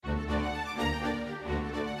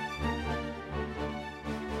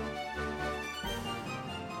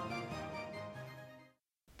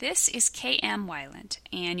This is K.M. Weiland,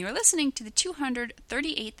 and you're listening to the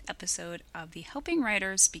 238th episode of the Helping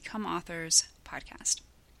Writers Become Authors podcast.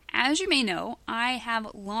 As you may know, I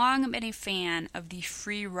have long been a fan of the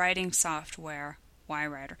free writing software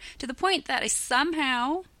YWriter, to the point that I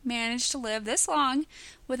somehow managed to live this long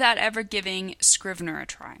without ever giving Scrivener a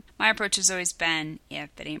try. My approach has always been, if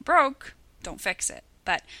it ain't broke, don't fix it.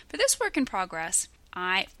 But for this work in progress,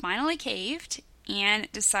 I finally caved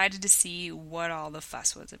and decided to see what all the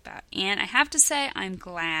fuss was about. And I have to say, I'm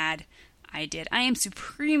glad I did. I am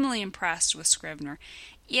supremely impressed with Scrivener.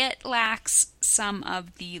 It lacks some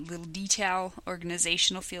of the little detail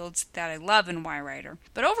organizational fields that I love in YWriter.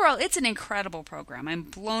 But overall, it's an incredible program. I'm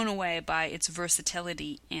blown away by its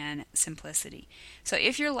versatility and simplicity. So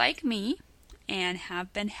if you're like me and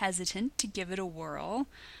have been hesitant to give it a whirl,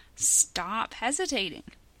 stop hesitating.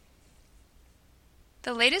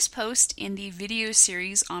 The latest post in the video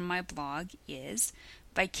series on my blog is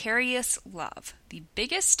Vicarious Love, the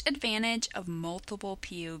biggest advantage of multiple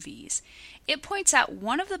POVs. It points out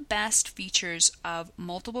one of the best features of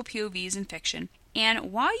multiple POVs in fiction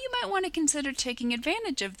and why you might want to consider taking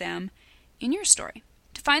advantage of them in your story.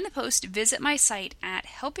 To find the post, visit my site at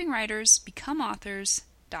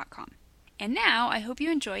helpingwritersbecomeauthors.com. And now, I hope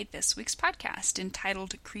you enjoyed this week's podcast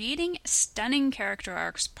entitled Creating Stunning Character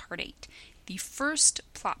Arcs Part 8, the first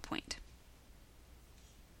plot point.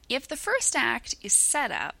 If the first act is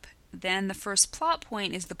set up, then the first plot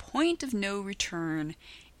point is the point of no return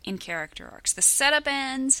in character arcs. The setup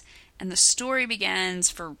ends and the story begins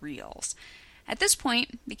for reals. At this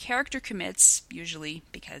point, the character commits, usually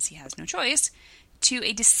because he has no choice, to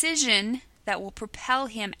a decision that will propel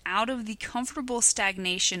him out of the comfortable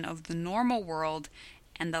stagnation of the normal world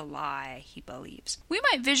and the lie he believes. We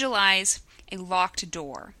might visualize a locked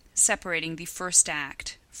door separating the first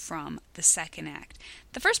act from the second act.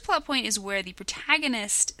 The first plot point is where the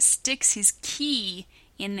protagonist sticks his key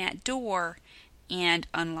in that door and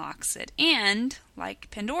unlocks it. And,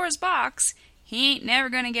 like Pandora's box, he ain't never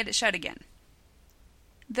going to get it shut again.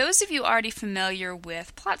 Those of you already familiar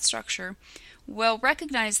with plot structure will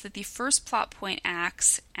recognize that the first plot point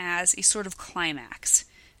acts as a sort of climax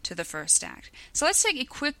to the first act. So let's take a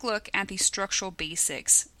quick look at the structural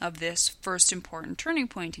basics of this first important turning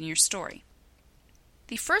point in your story.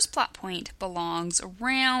 The first plot point belongs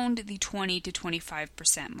around the 20 to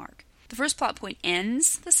 25% mark. The first plot point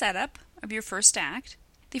ends the setup of your first act.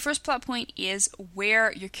 The first plot point is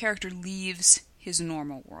where your character leaves his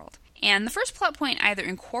normal world. And the first plot point either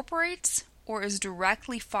incorporates or is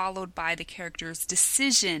directly followed by the character's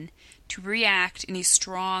decision to react in a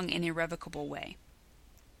strong and irrevocable way.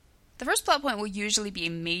 The first plot point will usually be a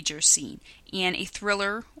major scene. In a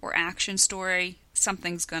thriller or action story,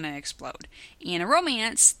 something's going to explode. In a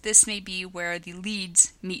romance, this may be where the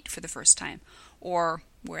leads meet for the first time, or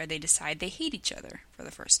where they decide they hate each other for the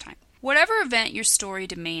first time. Whatever event your story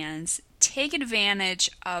demands, take advantage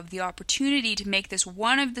of the opportunity to make this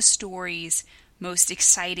one of the story's most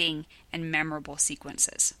exciting and memorable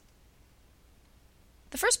sequences.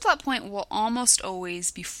 The first plot point will almost always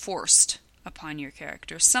be forced upon your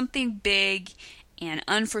character. Something big and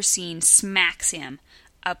unforeseen smacks him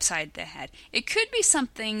upside the head. It could be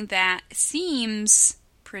something that seems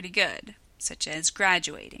pretty good, such as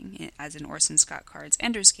graduating, as in Orson Scott Card's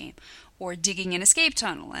Ender's Game, or digging an escape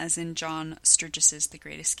tunnel, as in John Sturgis's The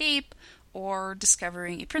Great Escape, or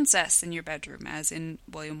discovering a princess in your bedroom, as in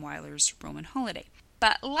William Wyler's Roman Holiday.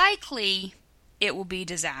 But likely, it will be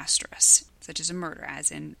disastrous, such as a murder, as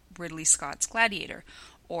in Ridley Scott's Gladiator,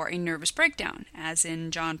 or a nervous breakdown, as in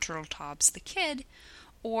John Turteltaub's The Kid,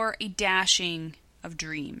 or a dashing of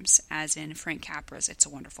dreams, as in Frank Capra's It's a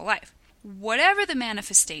Wonderful Life. Whatever the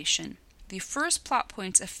manifestation, the first plot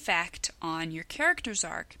point's effect on your character's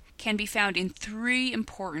arc can be found in three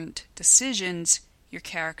important decisions your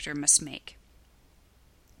character must make.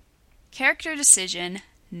 Character decision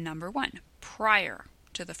number 1, prior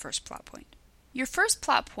to the first plot point. Your first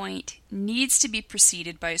plot point needs to be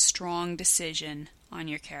preceded by a strong decision on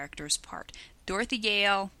your character's part. Dorothy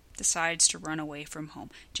Gale decides to run away from home.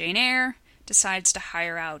 Jane Eyre decides to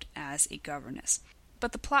hire out as a governess.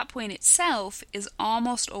 But the plot point itself is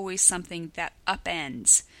almost always something that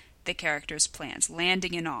upends the character's plans.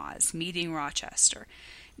 Landing in Oz, meeting Rochester.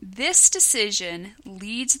 This decision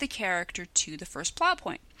leads the character to the first plot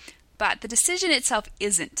point, but the decision itself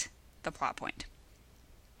isn't the plot point.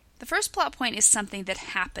 The first plot point is something that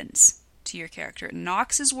happens to your character. It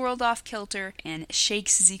knocks his world off kilter and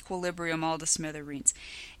shakes his equilibrium all to smithereens.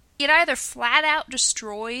 It either flat out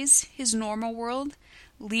destroys his normal world,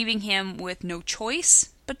 leaving him with no choice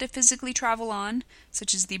but to physically travel on,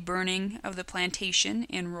 such as the burning of the plantation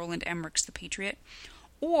in Roland Emmerich's The Patriot,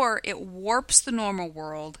 or it warps the normal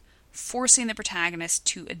world, forcing the protagonist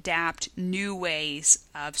to adapt new ways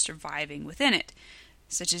of surviving within it,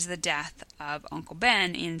 such as the death of Uncle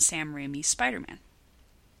Ben in Sam Raimi's Spider-Man.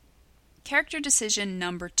 Character decision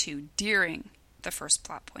number 2, during the first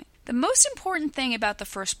plot point. The most important thing about the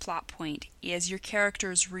first plot point is your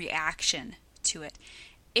character's reaction to it.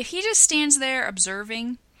 If he just stands there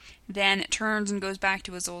observing, then turns and goes back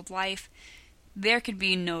to his old life, there could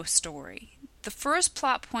be no story. The first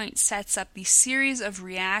plot point sets up the series of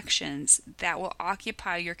reactions that will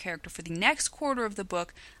occupy your character for the next quarter of the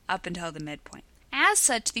book up until the midpoint. As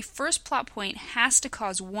such, the first plot point has to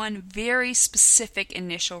cause one very specific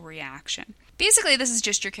initial reaction. Basically, this is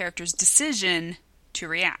just your character's decision to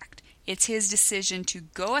react. It's his decision to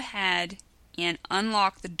go ahead and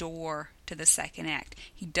unlock the door to the second act.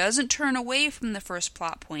 He doesn't turn away from the first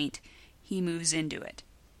plot point, he moves into it.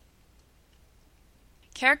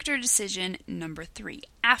 Character decision number 3,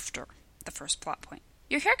 after the first plot point.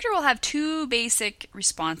 Your character will have 2 basic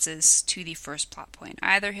responses to the first plot point.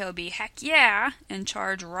 Either he'll be heck yeah and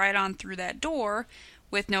charge right on through that door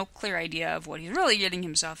with no clear idea of what he's really getting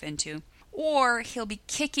himself into, or he'll be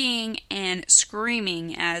kicking and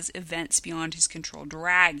screaming as events beyond his control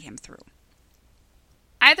drag him through.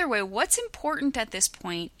 Either way, what's important at this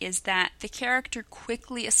point is that the character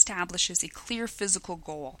quickly establishes a clear physical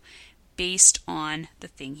goal based on the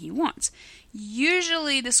thing he wants.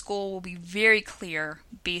 Usually this goal will be very clear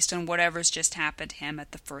based on whatever's just happened to him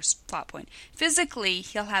at the first plot point. Physically,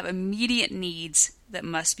 he'll have immediate needs that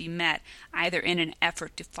must be met, either in an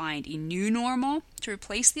effort to find a new normal to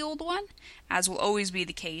replace the old one, as will always be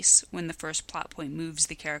the case when the first plot point moves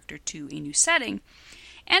the character to a new setting,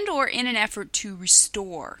 and or in an effort to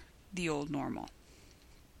restore the old normal.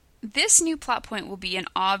 This new plot point will be an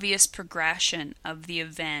obvious progression of the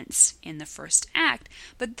events in the first act,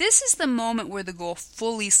 but this is the moment where the goal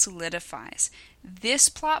fully solidifies. This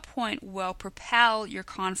plot point will propel your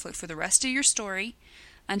conflict for the rest of your story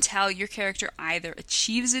until your character either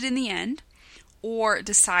achieves it in the end or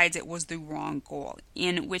decides it was the wrong goal,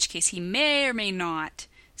 in which case he may or may not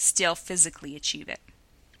still physically achieve it.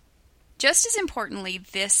 Just as importantly,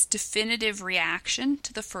 this definitive reaction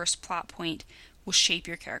to the first plot point will shape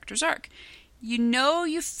your character's arc. You know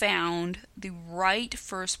you've found the right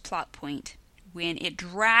first plot point when it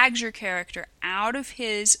drags your character out of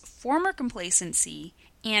his former complacency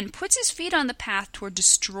and puts his feet on the path toward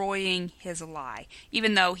destroying his lie,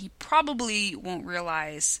 even though he probably won't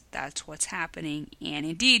realize that's what's happening and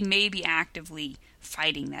indeed may be actively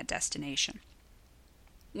fighting that destination.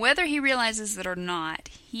 Whether he realizes it or not,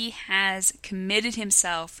 he has committed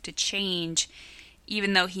himself to change,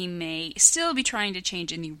 even though he may still be trying to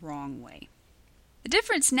change in the wrong way. The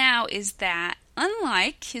difference now is that,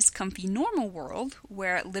 unlike his comfy normal world,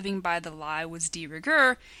 where living by the lie was de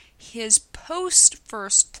rigueur, his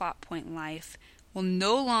post-first plot point life will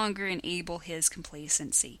no longer enable his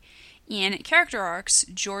complacency. In Character Arcs,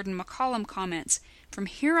 Jordan McCollum comments, "From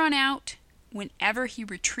here on out, whenever he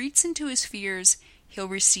retreats into his fears, he'll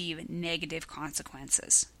receive negative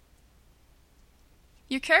consequences."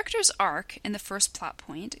 Your character's arc in the first plot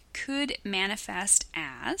point could manifest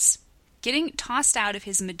as getting tossed out of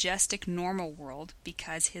his majestic normal world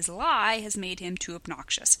because his lie has made him too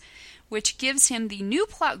obnoxious, which gives him the new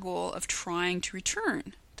plot goal of trying to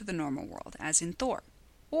return to the normal world, as in Thor.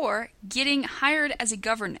 Or getting hired as a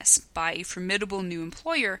governess by a formidable new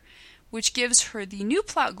employer, which gives her the new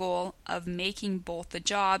plot goal of making both the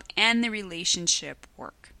job and the relationship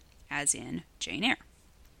work, as in Jane Eyre.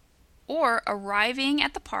 Or arriving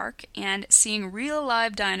at the park and seeing real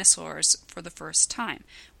live dinosaurs for the first time,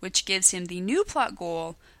 which gives him the new plot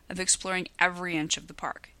goal of exploring every inch of the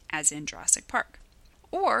park, as in Jurassic Park.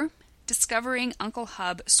 Or discovering Uncle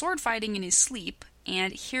Hub sword fighting in his sleep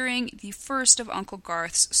and hearing the first of Uncle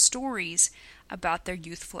Garth's stories about their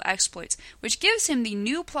youthful exploits, which gives him the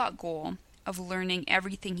new plot goal of learning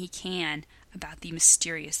everything he can about the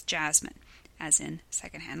mysterious Jasmine, as in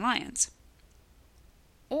Secondhand Lions.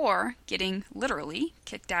 Or getting literally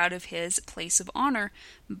kicked out of his place of honor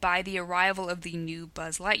by the arrival of the new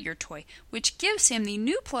Buzz Lightyear toy, which gives him the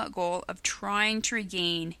new plot goal of trying to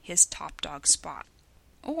regain his top dog spot.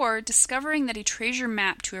 Or discovering that a treasure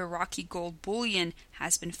map to a rocky gold bullion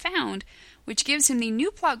has been found, which gives him the new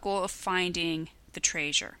plot goal of finding the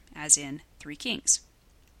treasure, as in Three Kings.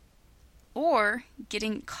 Or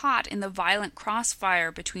getting caught in the violent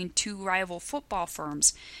crossfire between two rival football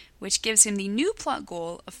firms, which gives him the new plot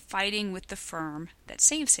goal of fighting with the firm that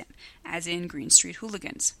saves him, as in Green Street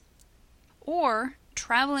Hooligans. Or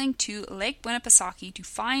traveling to Lake Winnipesaukee to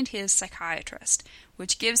find his psychiatrist,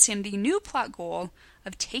 which gives him the new plot goal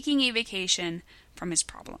of taking a vacation from his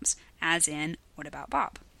problems, as in What About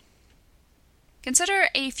Bob? Consider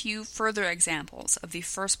a few further examples of the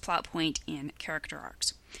first plot point in character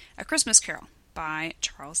arcs. A Christmas Carol by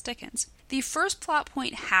Charles Dickens. The first plot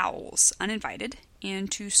point howls, uninvited,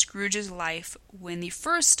 into Scrooge's life when the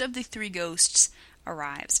first of the three ghosts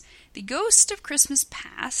arrives. The ghost of Christmas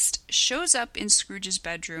Past shows up in Scrooge's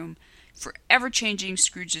bedroom, forever changing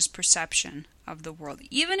Scrooge's perception of the world.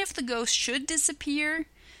 Even if the ghost should disappear,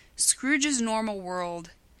 Scrooge's normal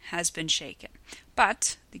world has been shaken.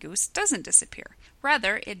 But the ghost doesn't disappear.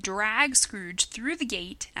 Rather, it drags Scrooge through the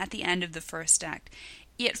gate at the end of the first act.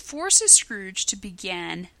 It forces Scrooge to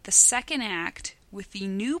begin the second act with the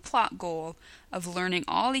new plot goal of learning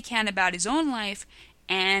all he can about his own life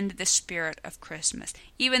and the spirit of Christmas,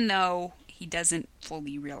 even though he doesn't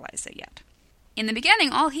fully realize it yet. In the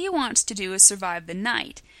beginning, all he wants to do is survive the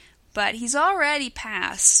night, but he's already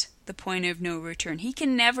past the point of no return. He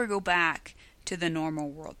can never go back to the normal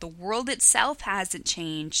world. The world itself hasn't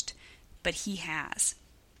changed, but he has.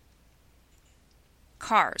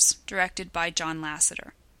 Cars, directed by John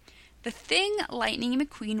Lasseter. The thing Lightning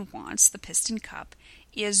McQueen wants, the Piston Cup,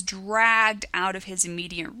 is dragged out of his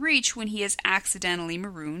immediate reach when he is accidentally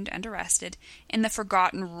marooned and arrested in the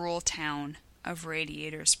forgotten rural town of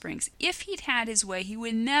Radiator Springs. If he'd had his way, he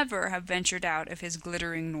would never have ventured out of his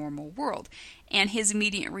glittering normal world, and his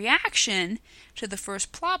immediate reaction to the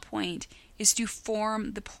first plot point is to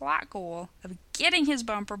form the plot goal of getting his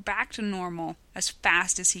bumper back to normal as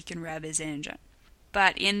fast as he can rev his engine.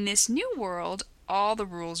 But in this new world, all the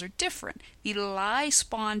rules are different. The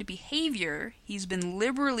lie-spawned behavior he's been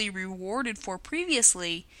liberally rewarded for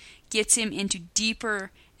previously gets him into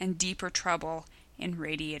deeper and deeper trouble in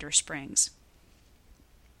Radiator Springs.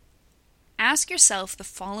 Ask yourself the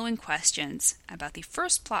following questions about the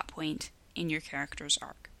first plot point in your character's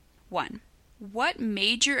arc. 1. What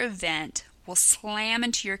major event will slam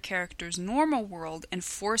into your character's normal world and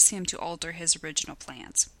force him to alter his original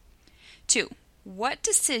plans? 2. What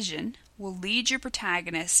decision will lead your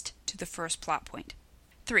protagonist to the first plot point?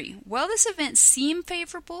 3. Will this event seem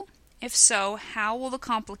favorable? If so, how will the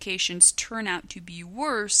complications turn out to be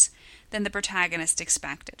worse than the protagonist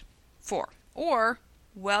expected? 4. Or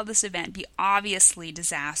will this event be obviously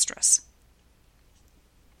disastrous?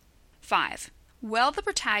 5. Will the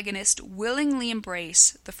protagonist willingly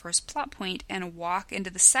embrace the first plot point and walk into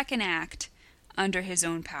the second act under his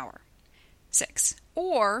own power? 6.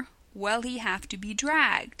 Or will he have to be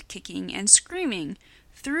dragged, kicking and screaming,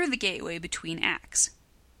 through the gateway between acts?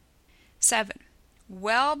 7.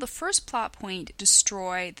 Will the first plot point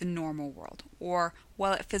destroy the normal world? Or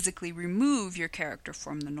will it physically remove your character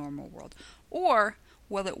from the normal world? Or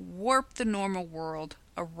will it warp the normal world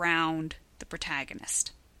around the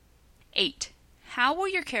protagonist? 8. How will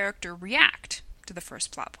your character react to the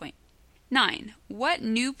first plot point? 9. What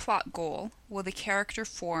new plot goal will the character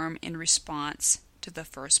form in response to the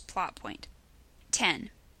first plot point? 10.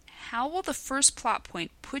 How will the first plot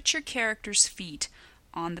point put your character's feet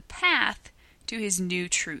on the path to his new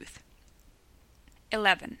truth?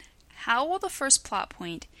 11. How will the first plot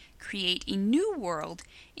point create a new world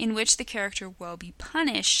in which the character will be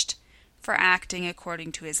punished for acting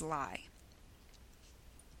according to his lie?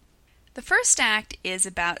 The first act is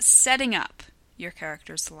about setting up your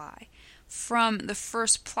character's lie. From the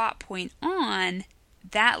first plot point on,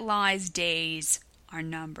 that lie's days are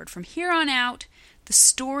numbered. From here on out, the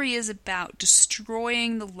story is about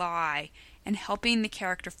destroying the lie and helping the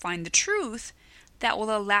character find the truth that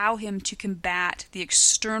will allow him to combat the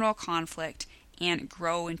external conflict and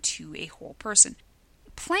grow into a whole person.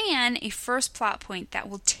 Plan a first plot point that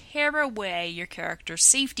will tear away your character's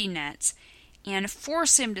safety nets and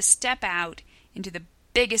force him to step out into the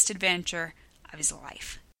biggest adventure of his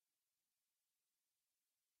life.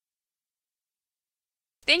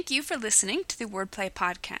 Thank you for listening to the Wordplay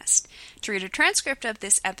Podcast. To read a transcript of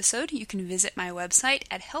this episode, you can visit my website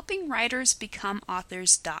at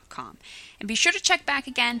helpingwritersbecomeauthors.com. And be sure to check back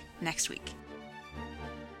again next week.